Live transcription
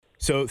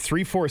So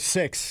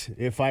 346,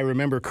 if I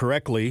remember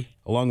correctly,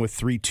 along with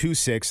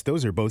 326,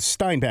 those are both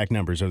Steinbach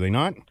numbers, are they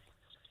not?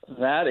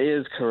 That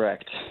is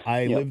correct.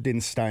 I lived in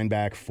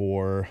Steinbach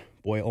for,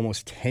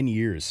 almost 10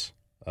 years.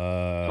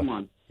 Come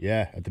on.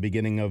 Yeah, at the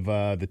beginning of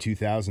the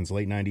 2000s,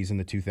 late 90s and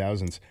the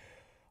 2000s.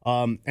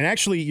 And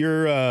actually,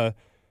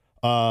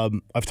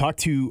 I've talked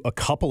to a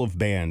couple of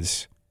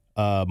bands,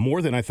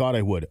 more than I thought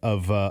I would,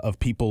 of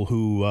people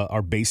who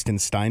are based in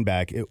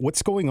Steinbach.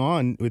 What's going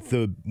on with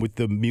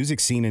the music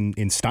scene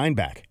in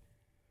Steinbach?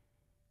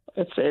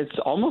 It's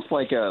almost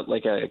like a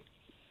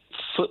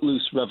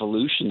footloose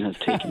revolution has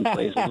taken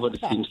place. Is what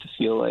it seems to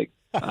feel like.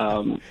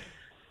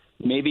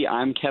 Maybe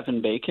I'm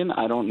Kevin Bacon.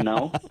 I don't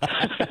know.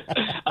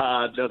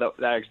 No,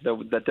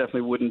 that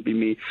definitely wouldn't be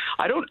me.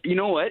 I don't. You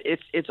know what?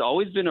 It's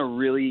always been a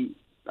really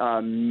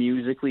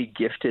musically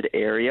gifted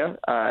area.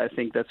 I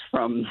think that's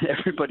from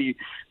everybody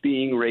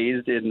being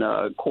raised in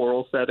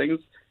choral settings,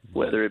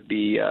 whether it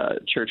be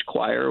church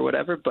choir or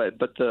whatever. But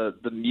the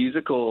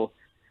musical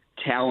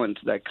talent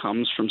that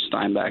comes from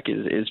Steinbach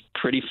is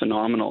pretty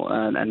phenomenal.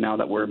 And now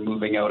that we're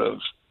moving out of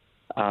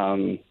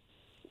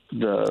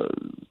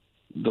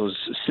those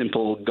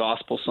simple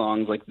gospel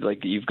songs,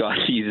 like you've got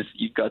these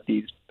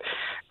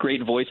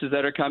great voices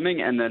that are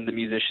coming, and then the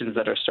musicians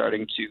that are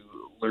starting to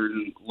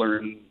learn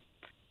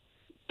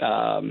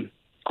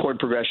chord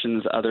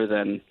progressions other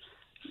than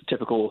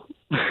typical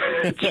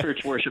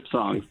church worship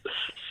songs.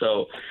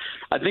 So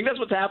I think that's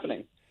what's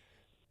happening.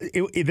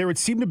 There would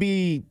seem to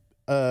be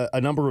a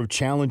number of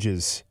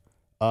challenges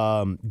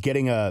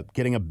getting a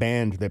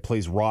band that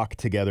plays rock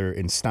together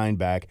in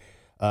Steinbach.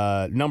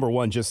 Number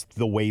one, just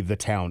the way the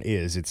town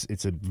is.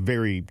 It's a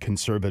very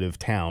conservative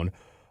town,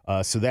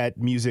 so that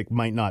music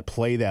might not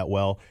play that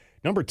well.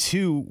 Number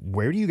two,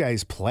 where do you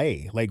guys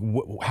play? Like,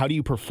 how do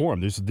you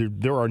perform?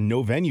 There are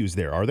no venues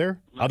there, are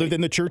there? Right. Other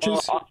than the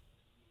churches?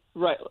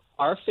 Right.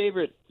 Our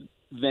favorite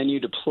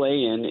venue to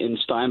play in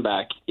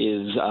Steinbach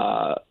is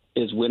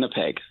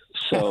Winnipeg.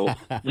 So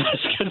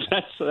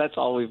that's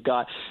all we've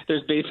got.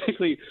 There's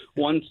basically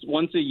once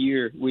a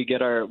year we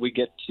get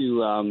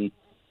to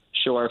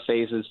show our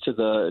faces to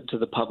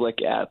the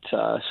public at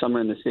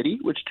Summer in the City,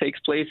 which takes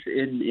place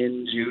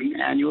in June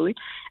annually.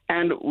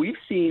 And we've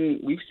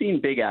seen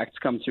big acts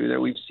come through there.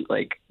 We've seen,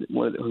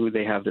 who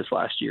they have this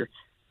last year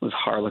was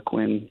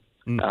Harlequin.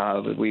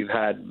 We've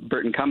had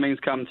Burton Cummings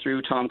come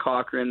through, Tom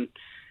Cochran,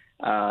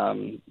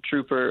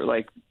 Trooper.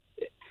 Like,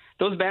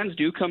 those bands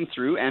do come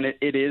through, and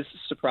it is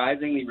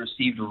surprisingly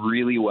received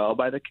really well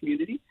by the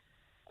community.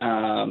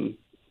 Steinbach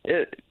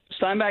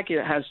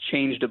has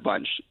changed a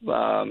bunch.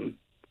 I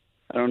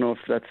don't know if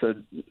that's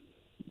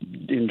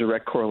in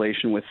direct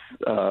correlation with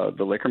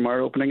the liquor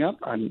mart opening up.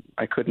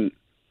 I couldn't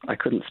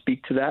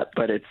speak to that,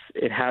 but it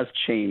has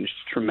changed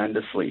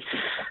tremendously.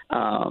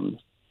 So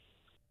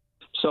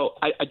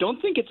I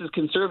don't think it's as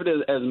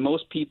conservative as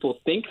most people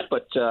think,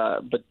 but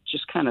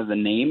just kind of the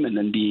name and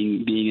then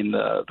being in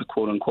the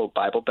quote unquote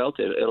Bible Belt,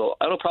 it'll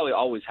probably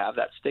always have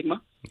that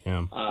stigma.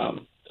 Yeah.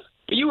 But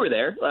you were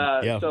there,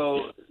 yeah.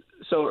 So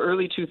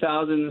early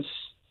 2000s.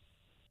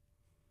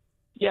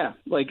 Yeah,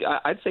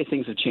 I'd say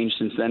things have changed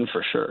since then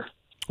for sure.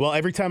 Well,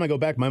 every time I go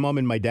back, my mom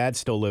and my dad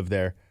still live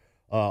there,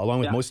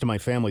 along with most of my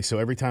family. So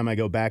every time I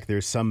go back,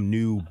 there's some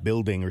new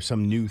building or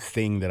some new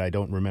thing that I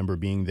don't remember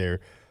being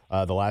there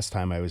the last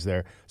time I was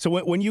there. So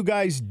when you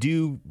guys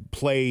do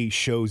play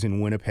shows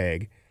in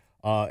Winnipeg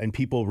and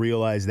people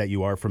realize that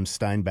you are from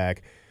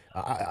Steinbach,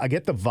 I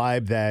get the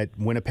vibe that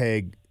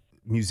Winnipeg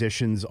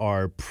musicians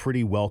are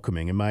pretty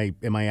welcoming. Am I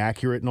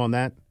accurate on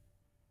that?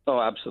 Oh,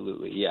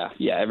 absolutely. Yeah.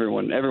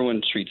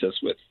 Everyone treats us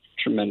with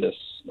tremendous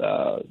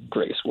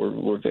grace.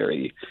 We're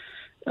very.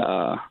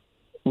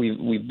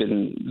 We've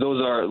been.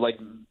 Those are like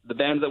the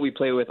bands that we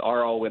play with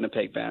are all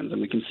Winnipeg bands,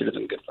 and we consider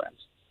them good friends.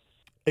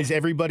 Is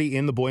everybody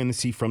in the Boy and the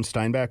Sea from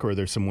Steinbach, or are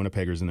there some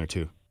Winnipeggers in there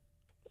too?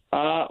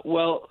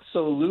 Well,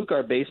 so Luke,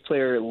 our bass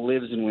player,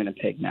 lives in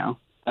Winnipeg now.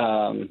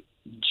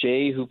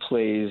 Jay, who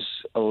plays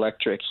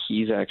electric,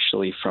 he's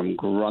actually from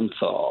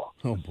Grunthal.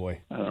 Oh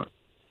boy.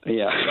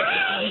 Yeah.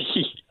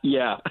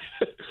 Yeah.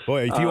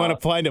 Boy, if you want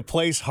to find a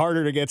place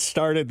harder to get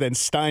started than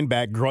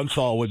Steinbach,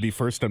 Grunthal would be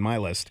first on my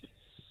list.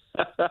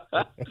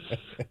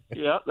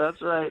 Yeah, that's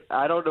right.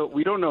 I don't know.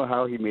 We don't know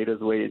how he made his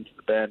way into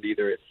the band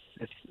either.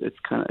 It's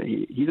kind of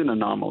he's an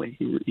anomaly.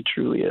 He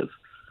truly is.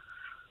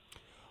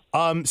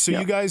 So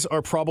you guys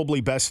are probably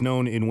best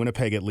known in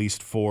Winnipeg, at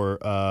least for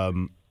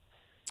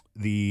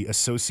the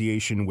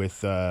association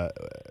with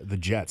the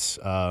Jets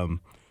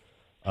and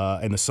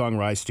the song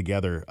 "Rise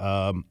Together."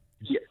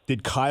 Yeah.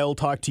 Did Kyle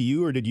talk to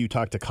you, or did you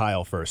talk to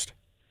Kyle first?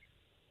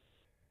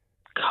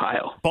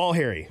 Kyle. Paul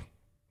Harry,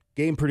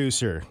 game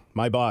producer,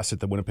 my boss at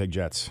the Winnipeg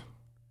Jets.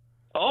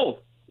 Oh,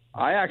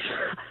 I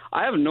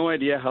have no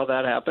idea how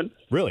that happened.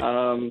 Really?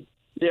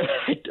 Yeah,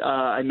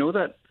 I know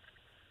that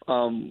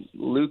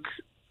Luke,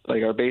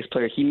 like our bass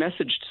player, he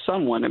messaged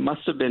someone. It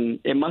must have been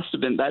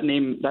that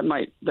name.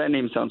 That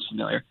name sounds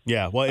familiar.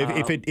 Yeah. Well,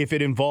 if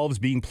it involves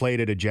being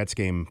played at a Jets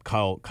game,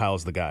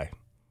 Kyle's the guy.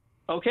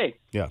 Okay.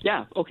 Yeah.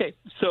 Yeah. Okay.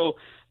 So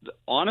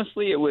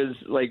honestly, it was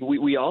like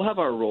we all have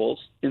our roles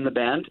in the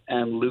band,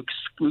 and Luke's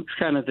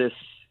kind of this.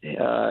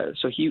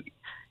 So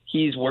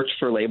he's worked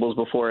for labels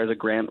before as a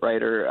grant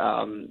writer,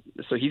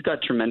 so he's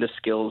got tremendous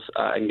skills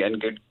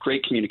and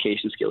great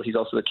communication skills. He's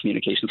also the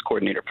communications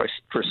coordinator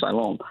for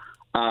Siloam.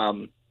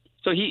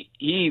 So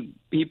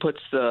he puts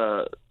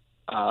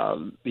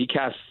he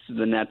casts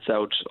the nets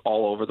out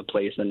all over the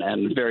place,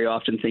 and very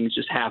often things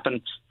just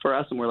happen for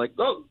us, and we're like,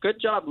 oh,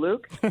 good job,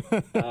 Luke.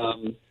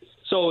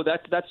 So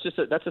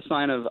that's a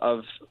sign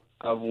of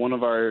one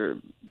of our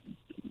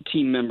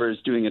team members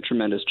doing a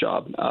tremendous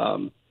job.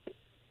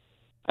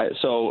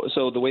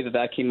 So the way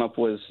that came up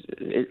was,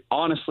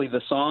 honestly,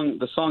 the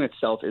song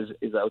itself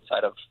is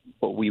outside of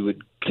what we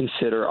would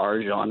consider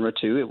our genre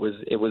too.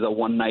 It was a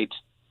one night.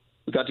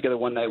 We got together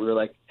one night. We were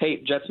like,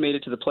 hey, Jets made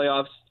it to the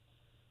playoffs.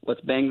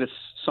 Let's bang this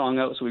song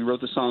out. So we wrote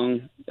the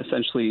song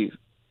essentially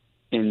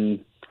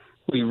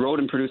we wrote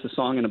and produced the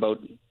song in about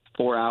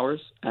 4 hours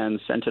and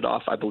sent it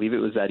off. I believe it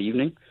was that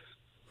evening.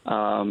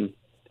 And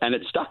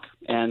it stuck,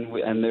 and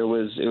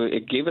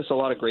it gave us a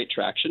lot of great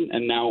traction.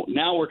 And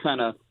now we're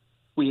kind of,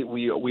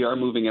 we are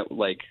moving it,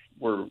 like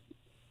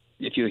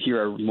if you hear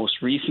our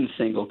most recent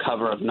single,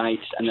 Cover of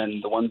Nights, and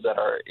then the ones that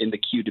are in the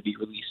queue to be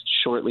released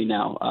shortly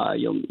now,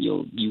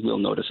 you will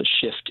notice a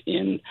shift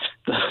in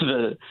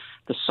the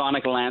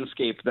sonic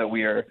landscape that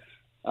we are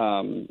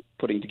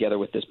putting together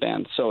with this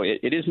band. So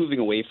it is moving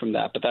away from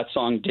that, but that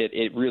song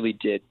really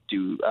did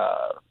do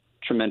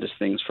tremendous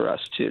things for us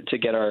to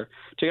get our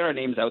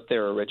names out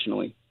there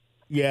originally.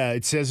 Yeah,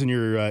 it says in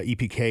your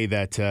EPK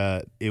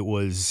that it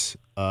was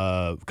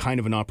kind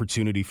of an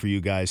opportunity for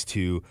you guys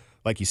to,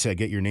 like you said,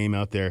 get your name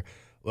out there.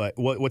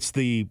 What's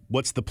the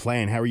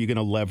plan? How are you going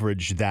to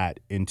leverage that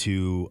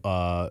into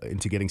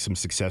getting some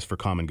success for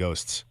Common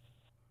Ghosts?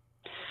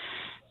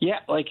 Yeah,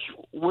 like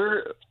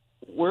we're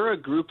a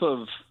group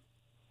of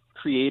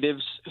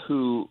creatives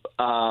who,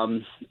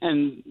 and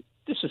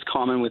this is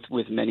common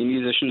with many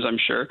musicians, I'm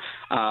sure.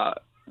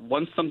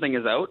 Once something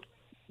is out,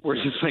 we're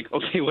just like,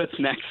 okay, what's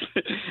next?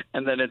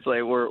 And then it's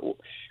like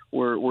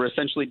we're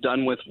essentially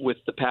done with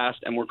the past,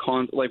 and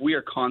we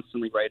are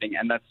constantly writing,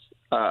 and that's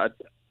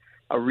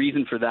a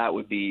reason for that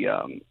would be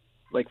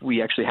like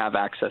we actually have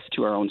access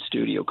to our own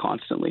studio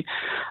constantly.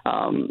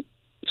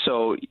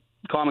 So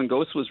Common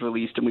Ghost was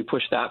released, and we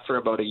pushed that for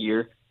about a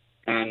year,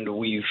 and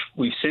we've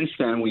since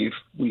then we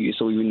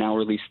now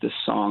released this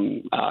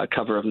song,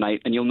 Cover of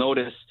Night, and you'll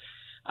notice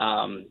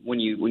when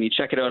you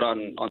check it out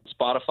on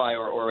Spotify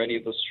or any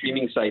of those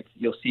streaming sites,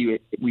 you'll see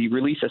we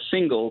release a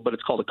single, but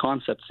it's called a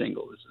concept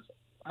single. This is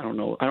I don't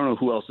know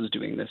who else is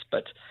doing this,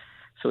 but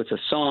so it's a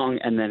song,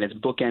 and then it's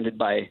bookended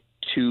by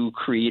two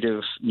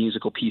creative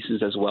musical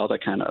pieces as well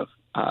that kind of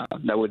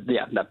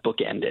that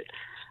bookend it.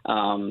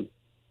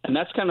 And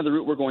that's kind of the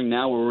route we're going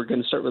now, where we're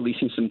going to start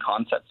releasing some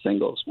concept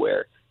singles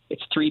where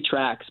it's 3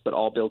 tracks, but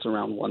all built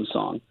around one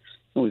song.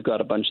 And we've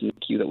got a bunch in the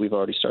queue that we've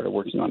already started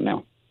working on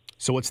now.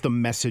 So what's the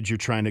message you're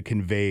trying to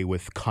convey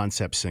with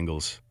concept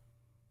singles?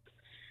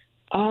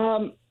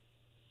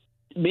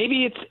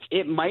 Maybe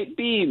it might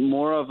be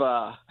more of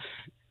a,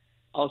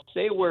 I'll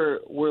say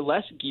we're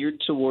less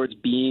geared towards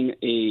being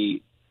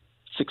a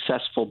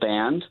successful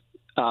band.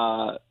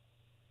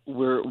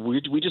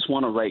 We just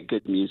want to write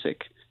good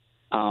music.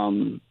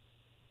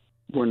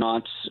 We're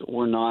not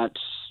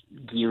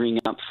gearing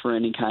up for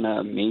any kind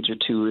of major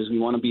tours. We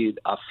want to be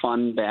a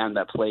fun band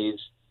that plays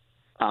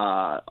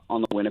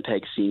on the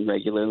Winnipeg scene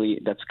regularly,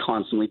 that's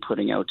constantly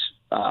putting out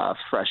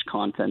fresh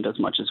content as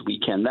much as we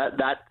can.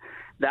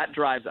 That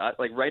drives us.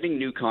 Like, writing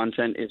new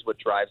content is what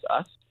drives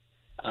us.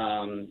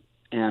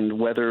 And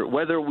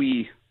whether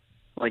we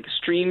like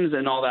streams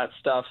and all that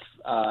stuff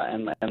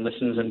and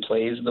listens and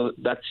plays,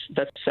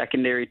 that's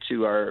secondary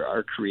to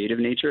our creative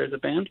nature as a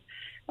band.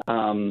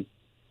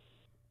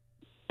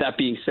 That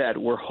being said,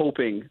 we're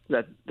hoping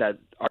that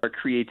our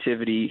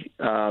creativity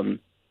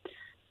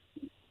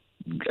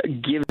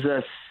gives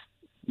us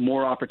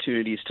more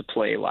opportunities to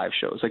play live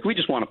shows. Like, we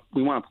want to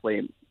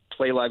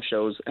play live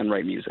shows and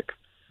write music.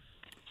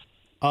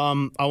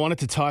 I wanted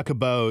to talk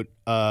about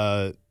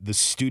the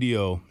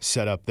studio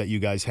setup that you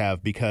guys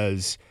have,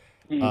 because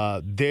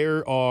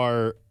there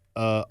are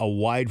a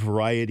wide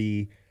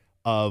variety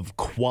of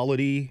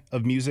quality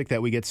of music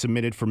that we get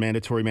submitted for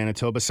Mandatory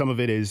Manitoba. Some of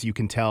it is, you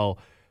can tell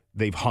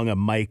they've hung a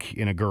mic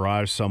in a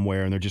garage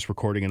somewhere and they're just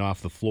recording it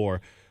off the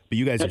floor. But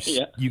you guys are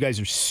you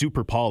guys are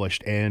super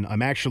polished, and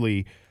I'm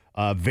actually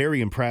very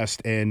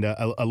impressed and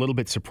a little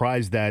bit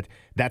surprised that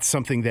that's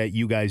something that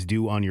you guys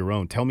do on your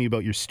own. Tell me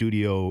about your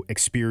studio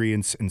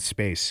experience and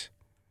space.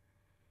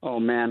 Oh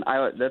man,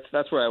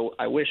 that's where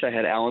I wish I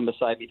had Alan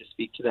beside me to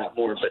speak to that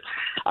more. But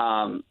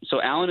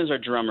so Alan is our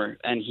drummer,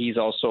 and he's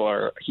also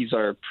our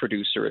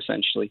producer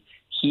essentially.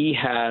 He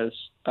has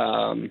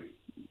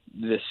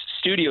this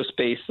studio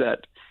space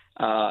that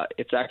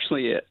it's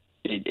actually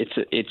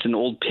it's an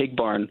old pig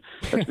barn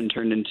that's been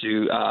turned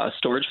into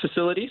storage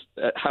facilities.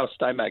 How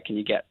Steinbach can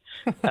you get?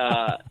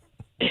 So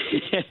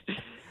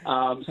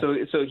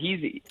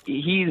he's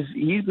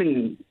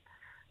been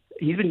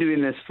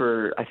doing this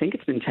for, I think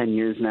it's been 10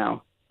 years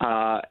now.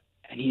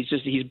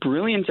 he's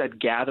brilliant at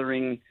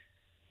gathering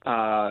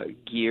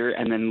gear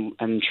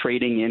and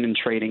trading in and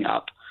trading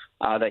up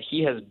that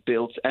he has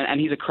built, and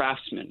he's a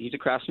craftsman. He's a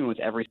craftsman with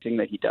everything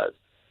that he does.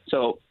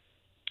 So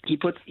he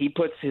puts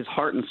his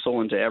heart and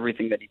soul into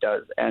everything that he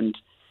does, and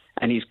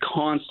he's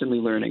constantly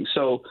learning.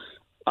 So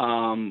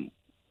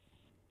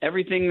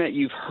everything that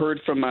you've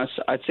heard from us,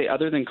 I'd say,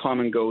 other than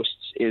Common Ghosts,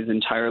 is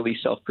entirely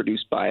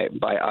self-produced by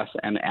us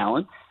and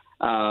Alan.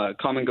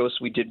 Common Ghosts,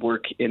 we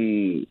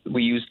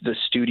used the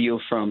studio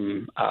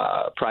from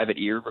Private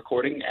Ear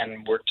Recording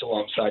and worked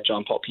alongside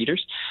John Paul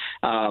Peters.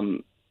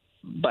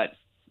 But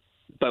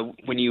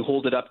when you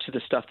hold it up to the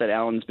stuff that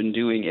Alan's been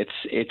doing,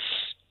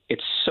 it's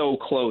so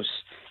close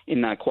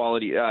in that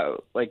quality.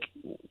 Like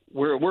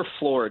we're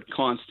floored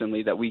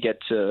constantly that we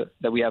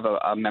have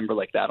a member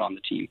like that on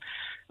the team.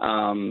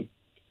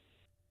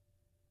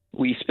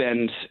 We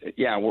spend,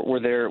 we're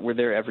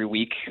there every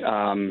week.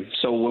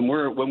 So when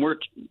we're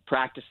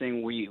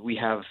practicing, we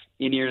have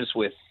in-ears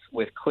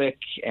with click,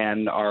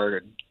 and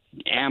our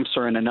amps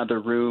are in another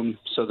room.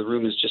 So the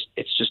room is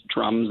just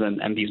drums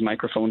and these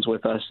microphones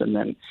with us. And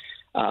then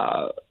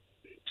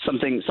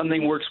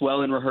something works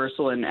well in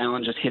rehearsal, and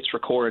Alan just hits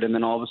record, and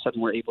then all of a sudden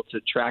we're able to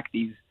track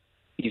these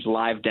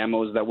live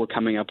demos that we're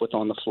coming up with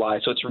on the fly.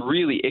 So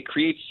it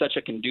creates such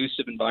a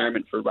conducive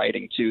environment for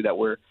writing too, that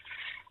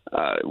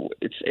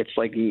it's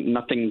like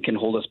nothing can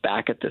hold us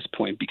back at this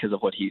point because of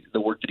the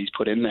work that he's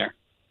put in there.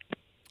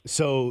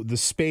 So the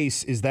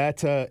space, is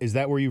that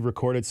where you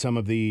recorded some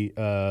of the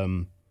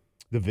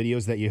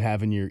videos that you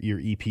have in your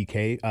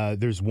EPK?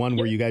 There's one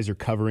where you guys are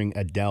covering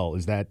Adele.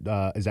 Is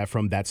that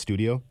from that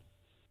studio?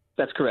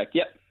 That's correct.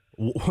 Yep.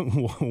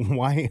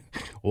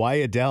 Why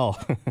Adele?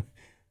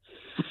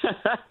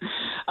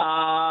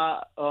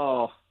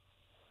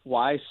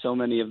 Why so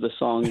many of the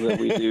songs that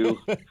we do?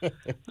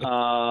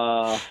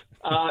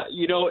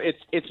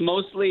 It's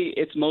mostly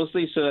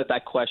so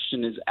that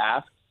question is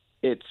asked.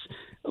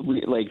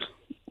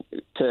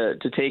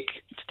 To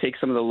take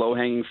some of the low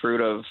hanging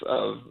fruit of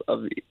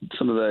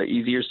some of the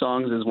easier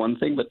songs is one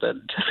thing, but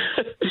then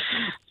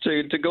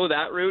to go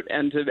that route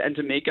and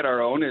to make it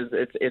our own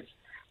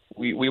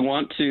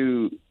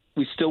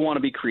we still want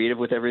to be creative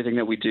with everything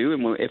that we do,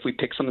 and if we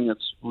pick something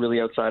that's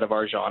really outside of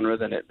our genre,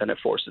 then it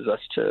forces us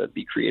to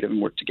be creative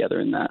and work together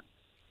in that.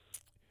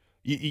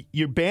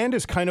 Your band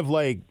is kind of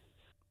like,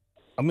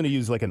 I'm going to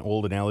use like an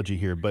old analogy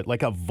here, but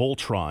like a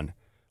Voltron.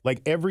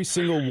 Like every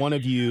single one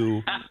of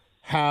you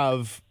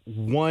have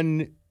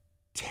one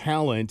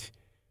talent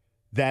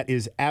that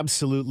is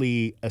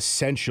absolutely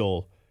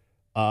essential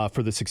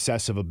for the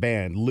success of a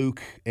band.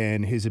 Luke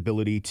and his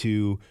ability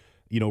to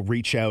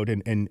reach out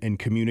and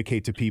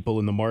communicate to people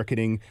in the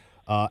marketing.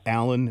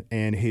 Alan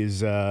and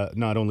his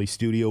not only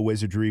studio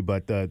wizardry,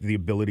 but the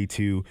ability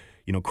to,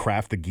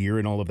 craft the gear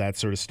and all of that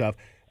sort of stuff.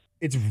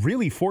 It's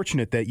really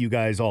fortunate that you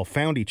guys all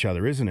found each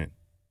other, isn't it?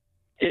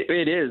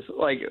 It is.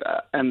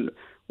 And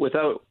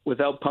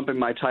without pumping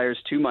my tires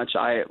too much,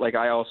 I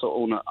also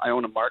own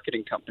a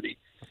marketing company,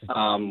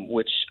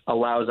 which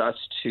allows us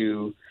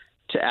to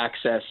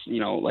access,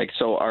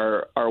 so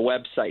our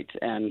website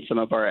and some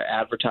of our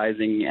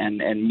advertising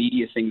and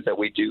media things that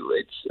we do.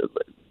 It's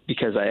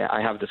because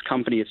I have this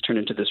company, it's turned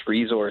into this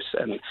resource,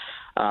 and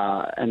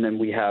then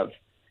we have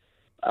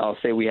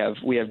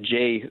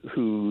Jay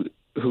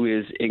who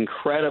is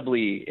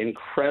incredibly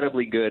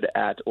good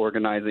at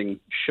organizing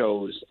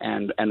shows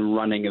and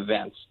running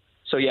events.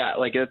 So yeah,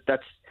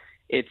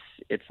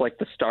 it's like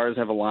the stars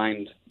have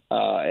aligned.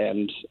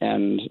 And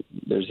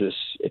there's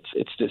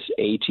it's this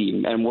A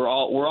team, and we're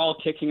all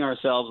kicking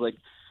ourselves, like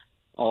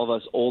all of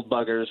us old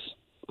buggers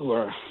who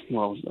are,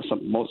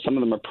 some of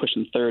them are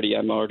pushing 30.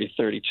 I'm already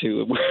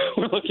 32.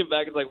 We're looking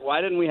back, it's like,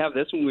 why didn't we have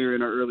this when we were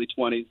in our early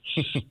 20s?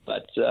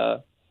 But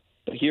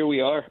here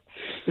we are.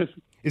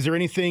 Is there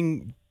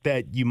anything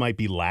that you might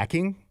be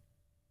lacking?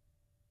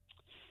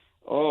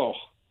 Oh,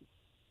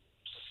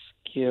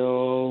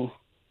 skill.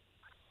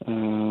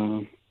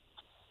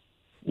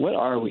 What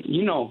are we?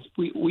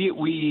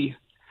 We.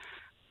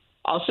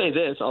 I'll say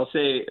this.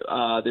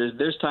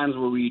 There's times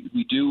where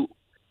we do.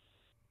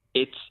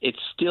 It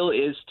still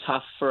is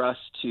tough for us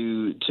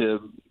to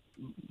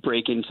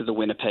break into the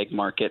Winnipeg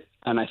market,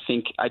 and I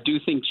do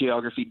think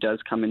geography does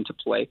come into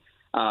play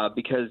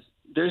because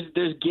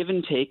there's give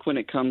and take when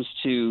it comes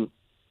to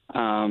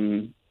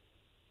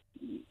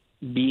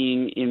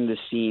being in the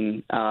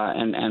scene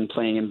and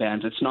playing in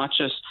bands. It's not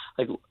just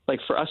like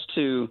for us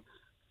to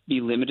be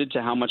limited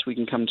to how much we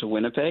can come to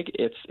Winnipeg.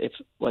 It's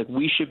like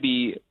we should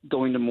be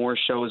going to more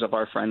shows of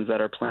our friends that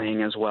are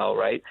playing as well,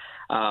 right?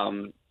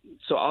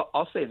 So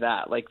I'll say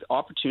that, like,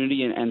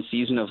 opportunity and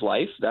season of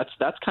life. That's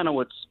kind of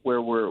what's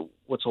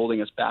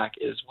holding us back.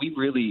 Is we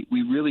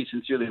really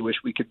sincerely wish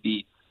we could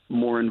be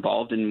more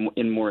involved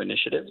in more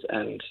initiatives.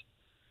 And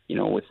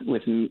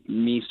with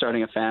me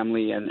starting a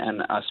family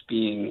and us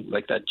being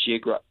like that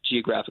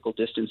geographical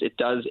distance, it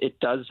does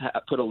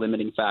put a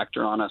limiting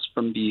factor on us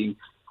from being,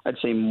 I'd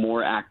say,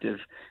 more active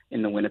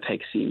in the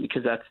Winnipeg scene,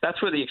 because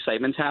that's where the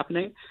excitement's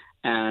happening,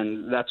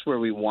 and that's where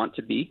we want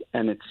to be.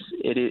 And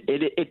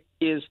it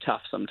is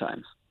tough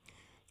sometimes.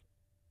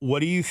 What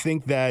do you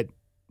think that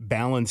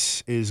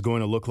balance is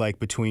going to look like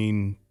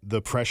between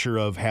the pressure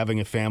of having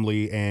a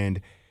family and,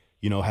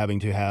 having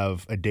to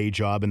have a day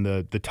job and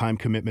the time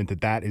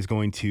commitment that is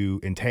going to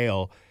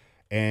entail,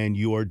 and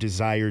your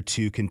desire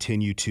to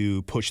continue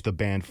to push the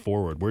band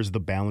forward? Where's the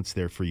balance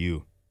there for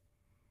you?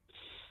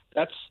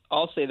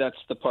 I'll say that's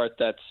the part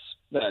that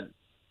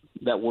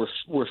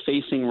we're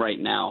facing right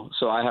now.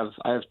 So I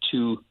have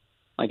two,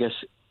 I guess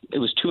it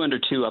was 2 under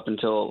 2 up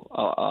until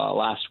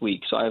last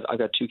week. So I've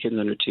got 2 kids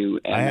under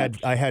 2. And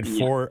I had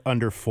 4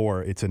 under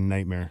 4. It's a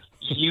nightmare.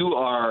 You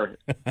are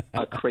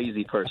a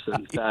crazy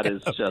person. That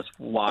is just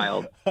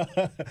wild.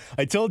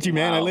 I told you,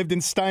 man. Wow. I lived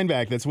in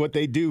Steinbach. That's what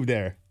they do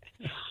there.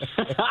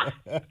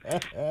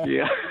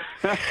 Yeah.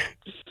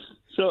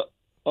 So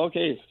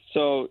okay,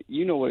 so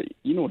you know what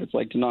it's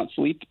like to not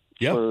sleep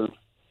for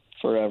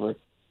forever,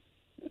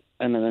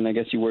 and then I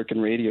guess you work in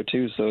radio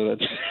too. So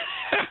that's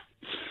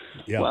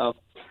yeah. Wow,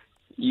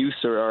 you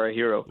sir are a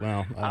hero.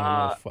 Well, I don't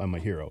know if I'm a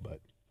hero,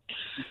 but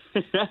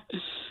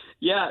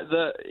yeah,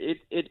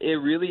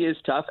 it really is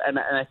tough, and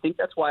I think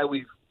that's why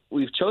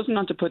we've chosen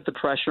not to put the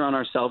pressure on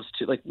ourselves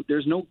to, like,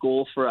 there's no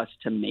goal for us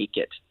to make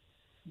it.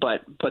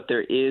 But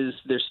there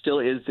still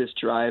is this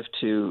drive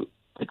to,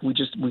 like, we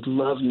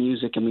love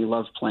music and we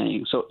love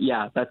playing. So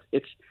yeah,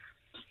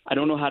 I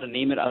don't know how to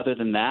name it other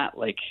than that.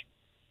 Like,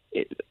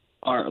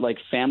 our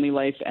family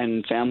life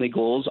and family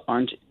goals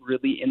aren't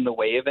really in the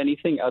way of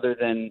anything other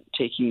than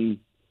taking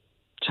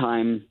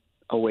time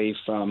away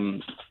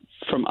from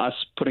us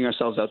putting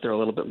ourselves out there a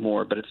little bit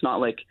more. But it's not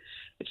like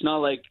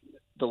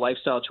the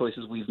lifestyle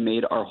choices we've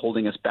made are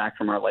holding us back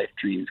from our life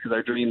dreams, because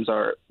our dreams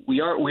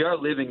we are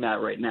living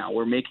that right now.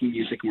 We're making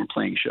music and we're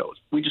playing shows.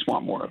 We just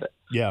want more of it.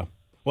 Yeah.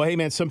 Well, hey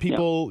man, some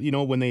people,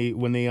 when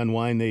they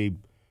unwind, they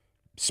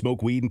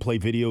smoke weed and play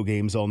video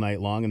games all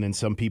night long, and then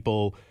some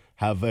people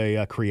have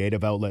a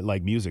creative outlet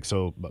like music.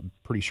 So I'm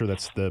pretty sure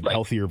that's the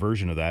healthier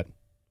version of that.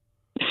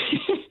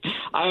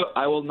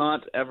 I will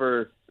not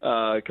ever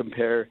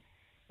compare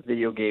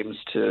video games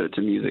to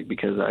music,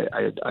 because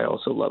I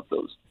also love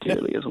those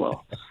dearly as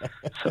well.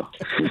 So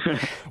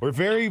we're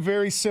very,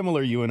 very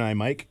similar, you and I,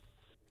 Mike.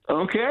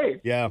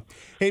 Okay. Yeah.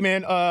 Hey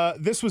man,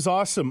 this was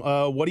awesome.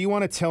 What do you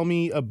want to tell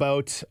me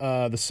about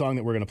the song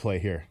that we're going to play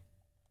here?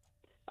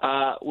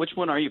 Which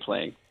one are you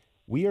playing?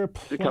 We are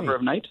playing The Cover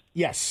of Night?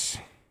 Yes.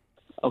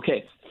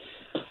 Okay.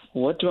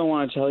 What do I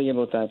want to tell you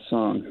about that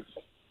song?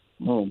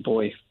 Oh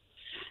boy.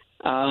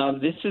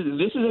 This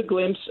is a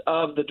glimpse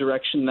of the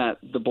direction that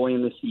The Boy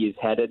in the Sea is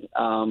headed.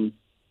 I'd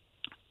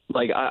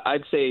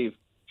say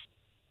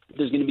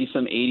there's going to be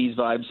some 80s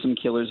vibes, some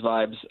Killers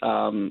vibes.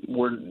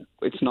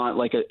 It's not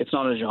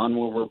a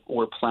genre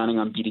we're planning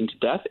on beating to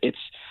death. It's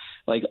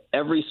like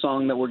every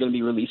song that we're going to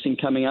be releasing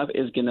coming up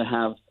is going to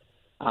have,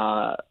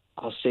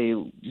 I'll say,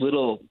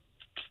 little.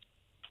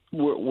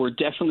 We're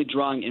definitely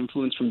drawing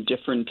influence from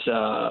different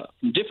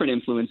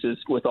influences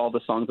with all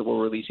the songs that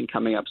we're releasing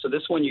coming up. So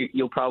this one,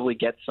 you'll probably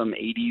get some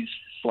 80s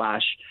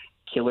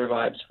 / Killer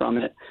vibes from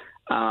it.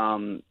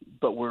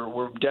 But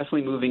we're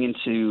definitely moving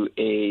into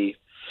a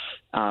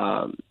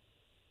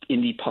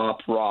indie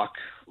pop rock,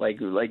 like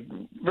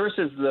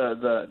versus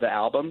the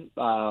album,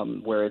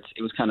 where it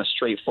was kind of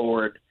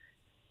straightforward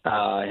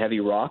heavy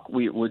rock.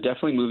 We're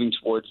definitely moving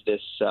towards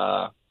this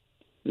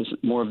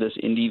more of this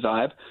indie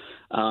vibe.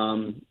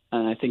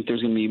 And I think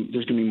there's gonna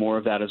be more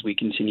of that as we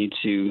continue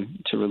to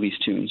release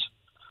tunes.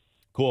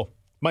 Cool,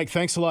 Mike.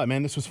 Thanks a lot,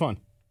 man. This was fun.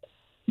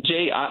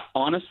 Jay,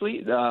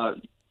 honestly,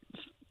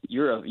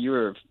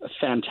 you're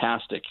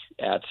fantastic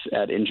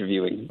at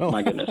interviewing. Oh.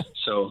 My goodness.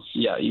 So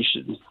yeah, you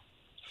should.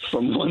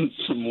 From one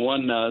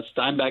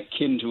Steinbach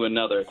kin to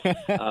another.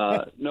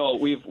 No,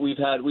 we've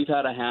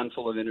had a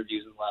handful of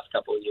interviews in the last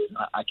couple of years.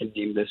 I can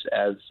name this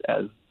as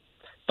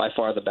by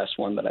far the best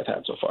one that I've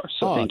had so far.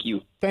 So thank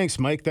you. Thanks,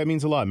 Mike. That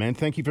means a lot, man.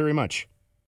 Thank you very much.